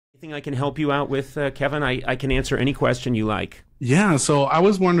Anything I can help you out with, Kevin? I can answer any question you like. Yeah, so I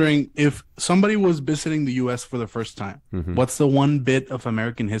was wondering if somebody was visiting the U.S. for the first time, what's the one bit of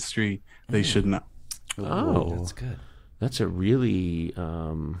American history they should know? Oh, that's good. That's a really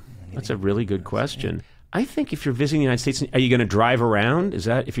good question. I think if you're visiting the United States, are you going to drive around? If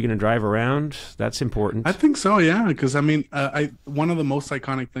you're going to drive around, that's important. I think so, yeah, because I mean, one of the most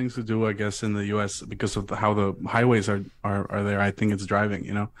iconic things to do, I guess, in the U.S. because of how the highways are there, I think it's driving.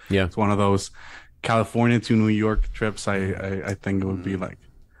 You know, Yeah. It's one of those California to New York trips. I think it would be like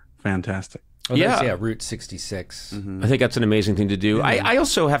fantastic. Oh, Yeah. Route 66. I think that's an amazing thing to do. Yeah. I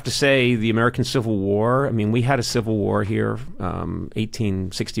also have to say the American Civil War. I mean, we had a Civil War here,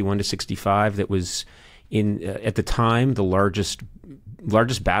 1861 to 65, that was at the time the largest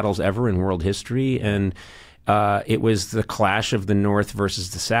battles ever in world history, and it was the clash of the North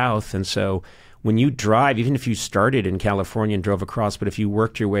versus the South. And so when you drive, even if you started in California and drove across, but if you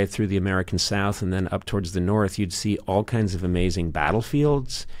worked your way through the American South and then up towards the North, you'd see all kinds of amazing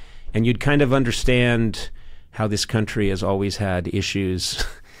battlefields, and you'd kind of understand how this country has always had issues.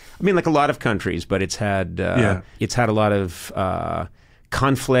 I mean, like a lot of countries, but it's had a lot of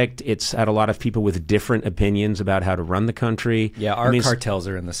conflict. It's had a lot of people with different opinions about how to run the country. Yeah, our cartels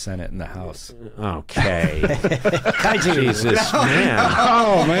are in the Senate and the House. Okay. Jesus, man.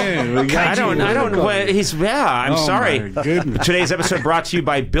 Oh man, I'm sorry. My goodness. Today's episode brought to you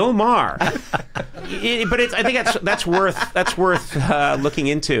by Bill Maher. I think that's worth looking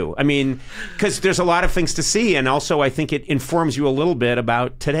into. I mean, because there's a lot of things to see, and also I think it informs you a little bit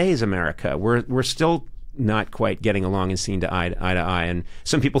about today's America. We're still not quite getting along and seeing eye to eye, and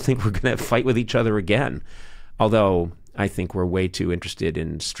some people think we're going to fight with each other again. Although I think we're way too interested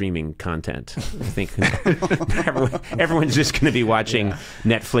in streaming content. I think everyone's just going to be watching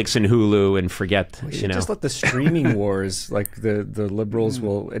Netflix and Hulu and forget. Just let the streaming wars, like the liberals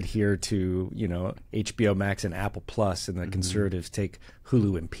will adhere to HBO Max and Apple Plus, and the conservatives take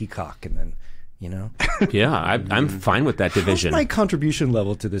Hulu and Peacock, and then. Yeah, I'm fine with that division. How's my contribution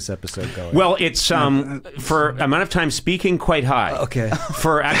level to this episode going? Well, it's for amount of time speaking quite high. Okay.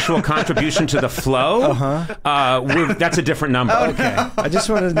 For actual contribution to the flow, that's a different number. Okay. I just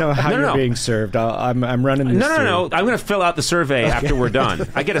wanted to know how you're being served. I'm running this. No. I'm going to fill out the survey after we're done.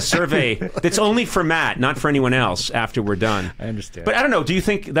 I get a survey that's only for Matt, not for anyone else. After we're done, I understand. But I don't know. Do you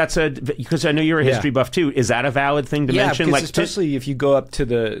think that's because I know you're a history buff too? Is that a valid thing to mention? Because especially if you go up to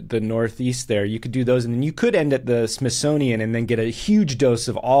the northeast there. You could do those, and then you could end at the Smithsonian and then get a huge dose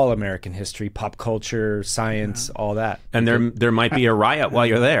of all American history, pop culture, science, all that. And there might be a riot while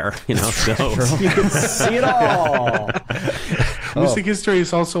you're there, so you can see it all. Music history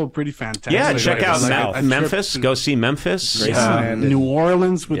is also pretty fantastic. Yeah, check out Memphis. Trip Go see Memphis. New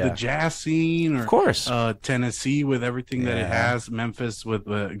Orleans with the jazz scene, or of course, Tennessee with everything that it has. Memphis with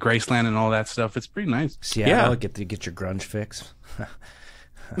Graceland and all that stuff. It's pretty nice. Seattle, get your grunge fix.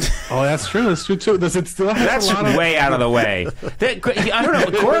 Oh, that's true. That's true too. Does it still have That's way out of the way. I don't know,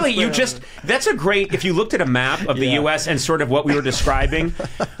 Gourley. That's a great. If you looked at a map of the U.S. and sort of what we were describing,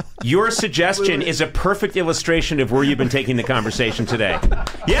 your suggestion is a perfect illustration of where you've been taking the conversation today.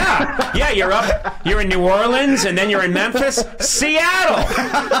 Yeah. You're in New Orleans, and then you're in Memphis, Seattle.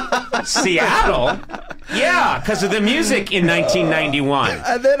 Yeah, because of the music in 1991.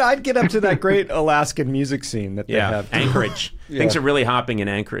 And then I'd get up to that great Alaskan music scene that they have. Anchorage. Things are really hopping in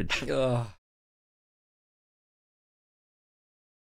Anchorage.